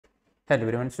Hello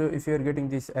everyone. So if you are getting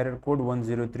this error code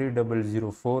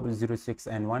 103004006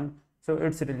 and 1, so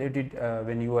it's related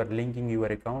when you are linking your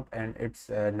account and it's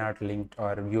not linked,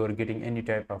 or you are getting any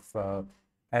type of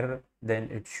error, then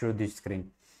it shows this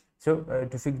screen. So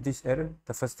to fix this error,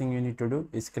 the first thing you need to do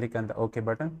is click on the OK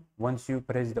button. Once you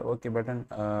press the OK button,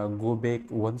 go back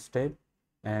one step,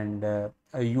 and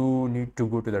you need to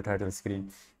go to the title screen.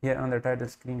 Here on the title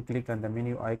screen, click on the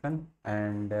menu icon,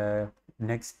 and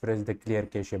next press the clear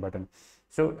cache button.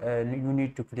 So you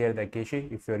need to clear the cache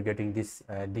if you are getting this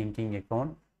linking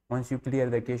account. Once you clear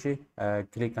the cache,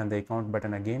 click on the account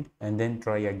button again, and then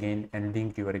try again and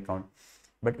link your account.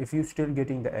 But if you still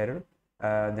getting the error,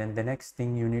 then the next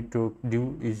thing you need to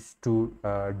do is to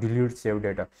delete save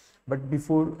data. But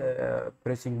before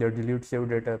pressing the delete save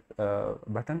data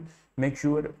button, make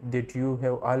sure that you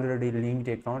have already linked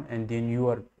account, and then you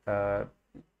are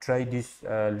try this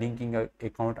linking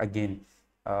account again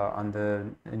on the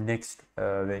next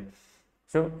way.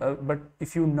 So but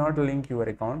if you not link your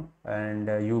account and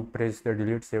you press the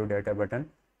delete save data button,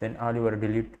 then all your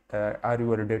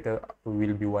data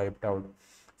will be wiped out.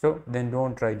 So then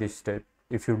don't try this step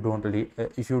if you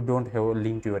don't have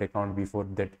linked your account before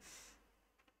that.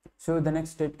 So the next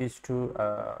step is to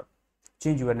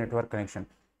change your network connection.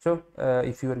 So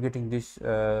if you are getting this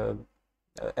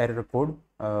error code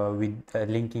with a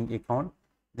linking account,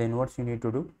 then what you need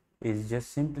to do is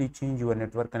just simply change your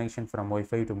network connection from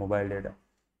Wi-Fi to mobile data.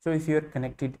 So if you are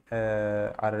connected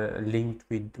or linked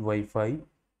with Wi-Fi,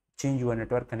 change your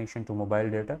network connection to mobile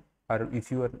data, or if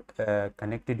you are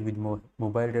connected with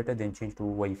mobile data, then change to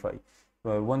Wi-Fi.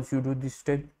 Once you do this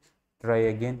step, try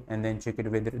again and then check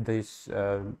it whether this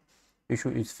issue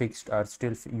is fixed or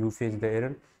still you face the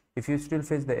error. If you still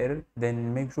face the error,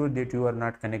 then make sure that you are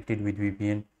not connected with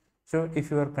VPN. So if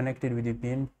you are connected with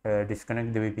VPN,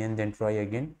 disconnect the VPN, then try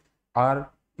again. Or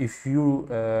if you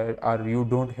you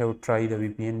don't have try the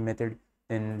VPN method,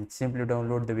 then simply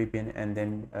download the VPN and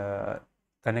then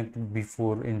connect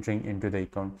before entering into the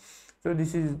account. So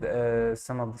this is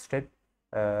some of the steps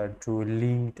to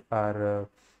link or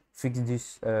fix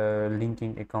this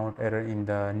linking account error in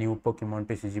the new Pokemon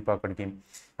TCG Pocket game.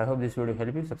 I hope this video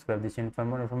helped you. Subscribe this channel for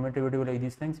more informative video like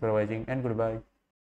these. Thanks for watching and goodbye.